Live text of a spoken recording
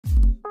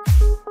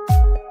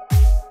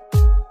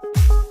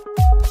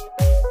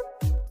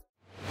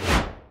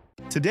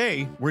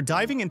Today, we're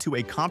diving into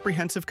a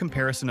comprehensive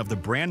comparison of the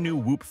brand new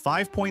Whoop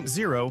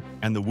 5.0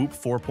 and the Whoop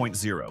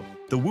 4.0.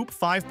 The Whoop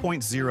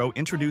 5.0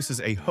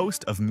 introduces a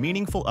host of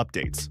meaningful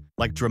updates,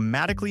 like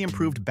dramatically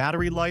improved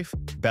battery life,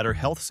 better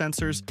health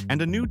sensors,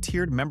 and a new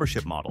tiered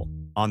membership model.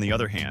 On the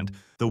other hand,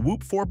 the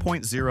Whoop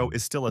 4.0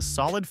 is still a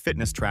solid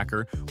fitness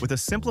tracker with a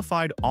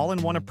simplified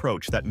all-in-one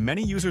approach that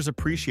many users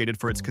appreciated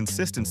for its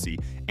consistency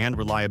and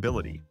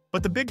reliability.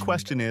 But the big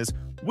question is,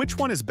 which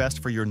one is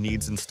best for your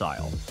needs and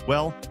style?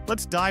 Well,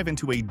 let's dive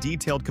into a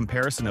detailed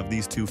comparison of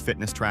these two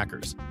fitness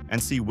trackers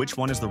and see which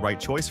one is the right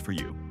choice for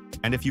you.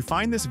 And if you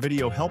find this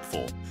video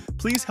helpful,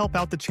 please help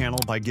out the channel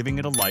by giving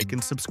it a like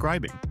and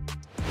subscribing.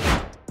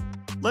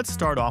 Let's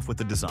start off with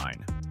the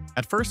design.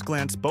 At first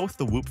glance, both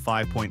the Whoop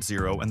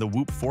 5.0 and the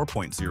Whoop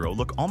 4.0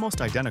 look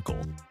almost identical.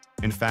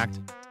 In fact,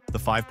 the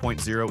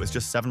 5.0 is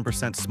just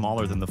 7%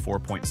 smaller than the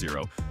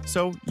 4.0,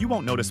 so you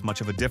won't notice much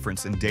of a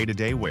difference in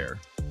day-to-day wear.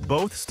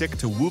 Both stick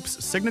to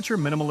Whoop's signature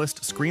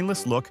minimalist,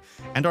 screenless look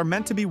and are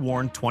meant to be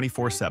worn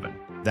 24/7.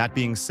 That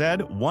being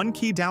said, one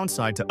key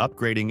downside to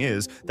upgrading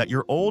is that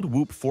your old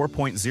Whoop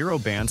 4.0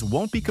 bands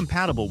won't be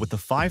compatible with the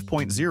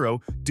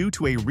 5.0 due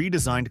to a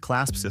redesigned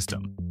clasp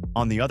system.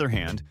 On the other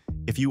hand,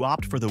 if you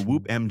opt for the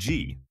Whoop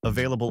MG,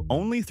 available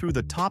only through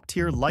the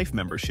top-tier Life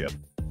membership,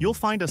 you'll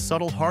find a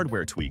subtle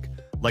hardware tweak,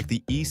 like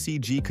the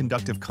ECG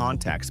conductive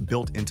contacts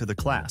built into the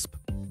clasp.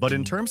 But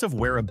in terms of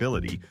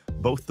wearability,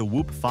 both the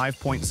Whoop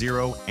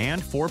 5.0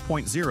 and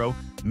 4.0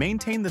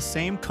 maintain the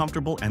same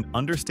comfortable and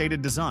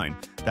understated design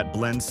that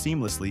blends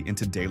seamlessly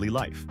into daily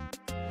life.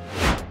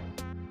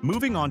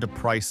 Moving on to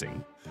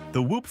pricing,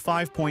 the Whoop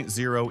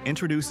 5.0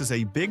 introduces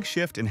a big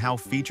shift in how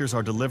features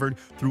are delivered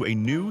through a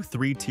new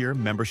 3-tier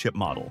membership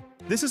model.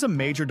 This is a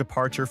major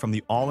departure from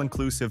the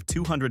all-inclusive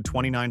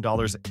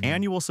 $229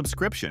 annual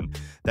subscription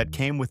that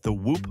came with the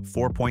Whoop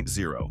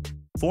 4.0.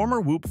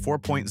 Former Whoop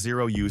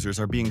 4.0 users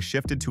are being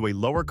shifted to a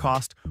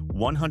lower-cost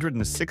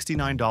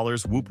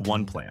 $169 Whoop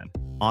 1 plan.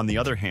 On the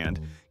other hand,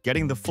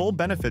 getting the full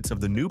benefits of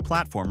the new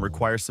platform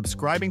requires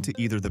subscribing to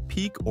either the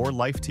Peak or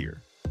Life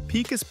tier.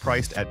 Peak is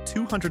priced at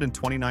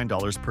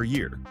 $229 per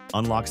year,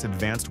 unlocks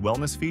advanced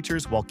wellness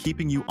features while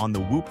keeping you on the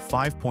Whoop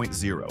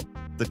 5.0.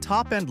 The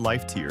top-end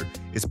Life tier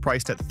is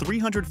priced at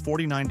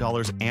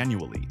 $349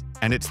 annually,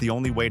 and it's the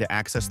only way to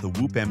access the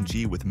Whoop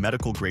MG with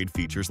medical-grade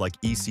features like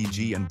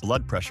ECG and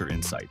blood pressure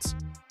insights.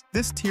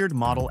 This tiered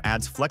model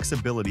adds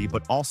flexibility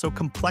but also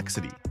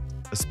complexity,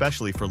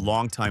 especially for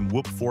long-time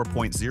Whoop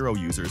 4.0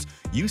 users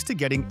used to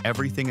getting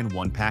everything in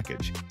one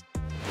package.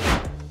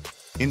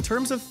 In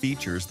terms of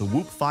features, the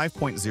Whoop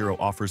 5.0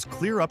 offers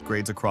clear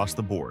upgrades across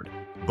the board.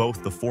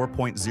 Both the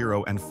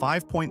 4.0 and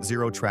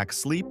 5.0 track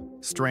sleep,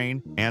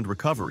 strain, and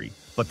recovery,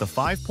 but the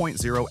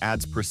 5.0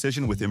 adds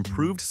precision with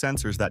improved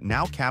sensors that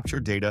now capture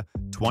data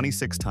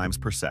 26 times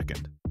per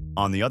second.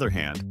 On the other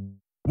hand,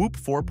 Whoop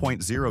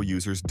 4.0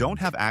 users don't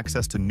have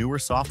access to newer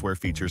software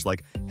features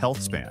like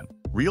HealthSpan,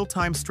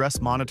 real-time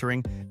stress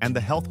monitoring, and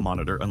the Health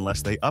Monitor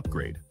unless they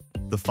upgrade.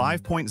 The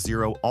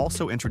 5.0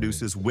 also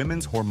introduces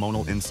women's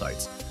hormonal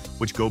insights,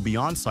 which go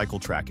beyond cycle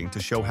tracking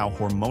to show how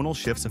hormonal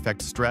shifts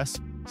affect stress,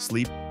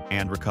 sleep,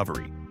 and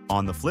recovery.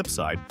 On the flip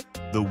side,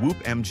 the Whoop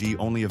MG,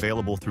 only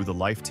available through the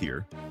Life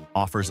tier,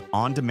 offers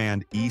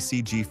on-demand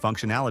ECG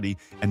functionality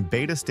and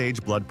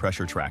beta-stage blood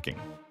pressure tracking.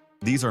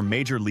 These are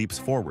major leaps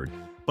forward,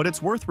 but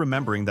it's worth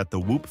remembering that the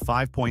Whoop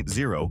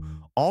 5.0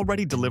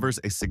 already delivers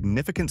a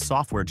significant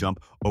software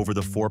jump over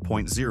the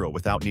 4.0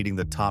 without needing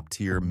the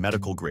top-tier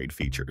medical-grade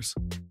features.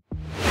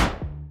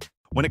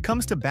 When it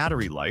comes to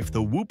battery life,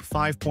 the Whoop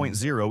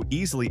 5.0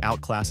 easily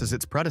outclasses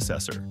its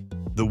predecessor.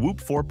 The Whoop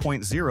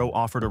 4.0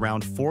 offered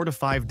around 4 to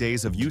 5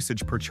 days of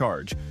usage per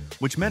charge,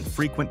 which meant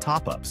frequent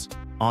top-ups.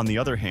 On the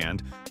other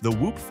hand, the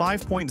Whoop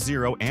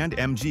 5.0 and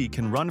MG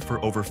can run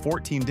for over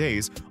 14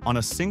 days on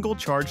a single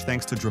charge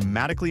thanks to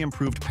dramatically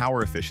improved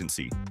power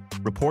efficiency,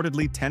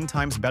 reportedly 10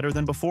 times better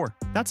than before.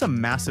 That's a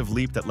massive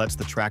leap that lets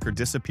the tracker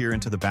disappear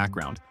into the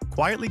background,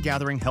 quietly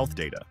gathering health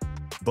data.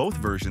 Both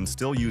versions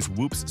still use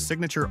Whoop's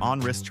signature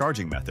on-wrist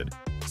charging method,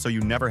 so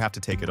you never have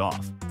to take it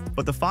off.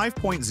 But the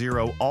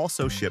 5.0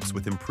 also ships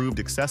with improved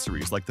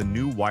accessories like the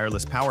new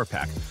wireless power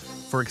pack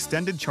for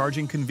extended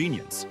charging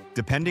convenience,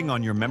 depending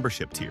on your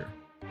membership tier.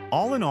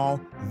 All in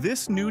all,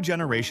 this new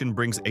generation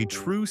brings a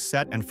true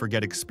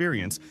set-and-forget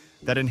experience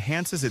that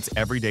enhances its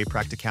everyday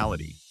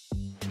practicality.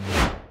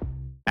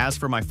 As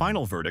for my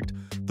final verdict,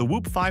 the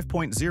Whoop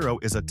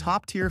 5.0 is a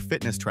top-tier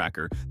fitness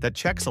tracker that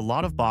checks a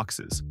lot of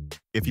boxes.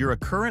 If you're a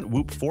current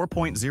Whoop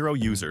 4.0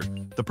 user,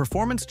 the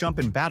performance jump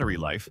in battery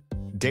life,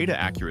 data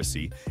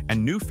accuracy,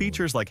 and new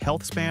features like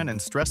HealthSpan and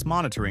stress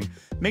monitoring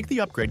make the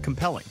upgrade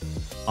compelling.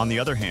 On the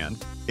other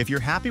hand, if you're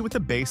happy with the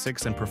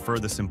basics and prefer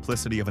the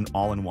simplicity of an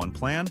all-in-one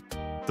plan,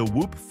 the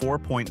Whoop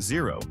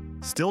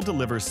 4.0 still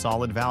delivers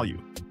solid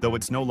value, though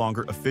it's no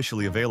longer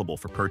officially available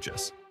for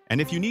purchase. And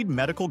if you need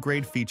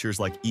medical-grade features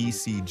like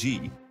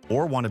ECG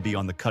or want to be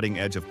on the cutting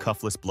edge of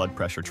cuffless blood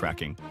pressure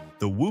tracking,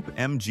 the Whoop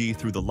MG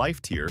through the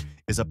Life tier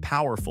is a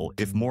powerful,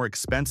 if more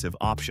expensive,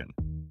 option.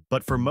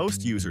 But for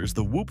most users,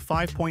 the Whoop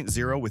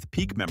 5.0 with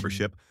Peak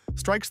membership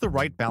strikes the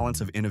right balance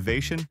of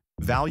innovation,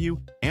 value,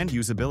 and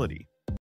usability.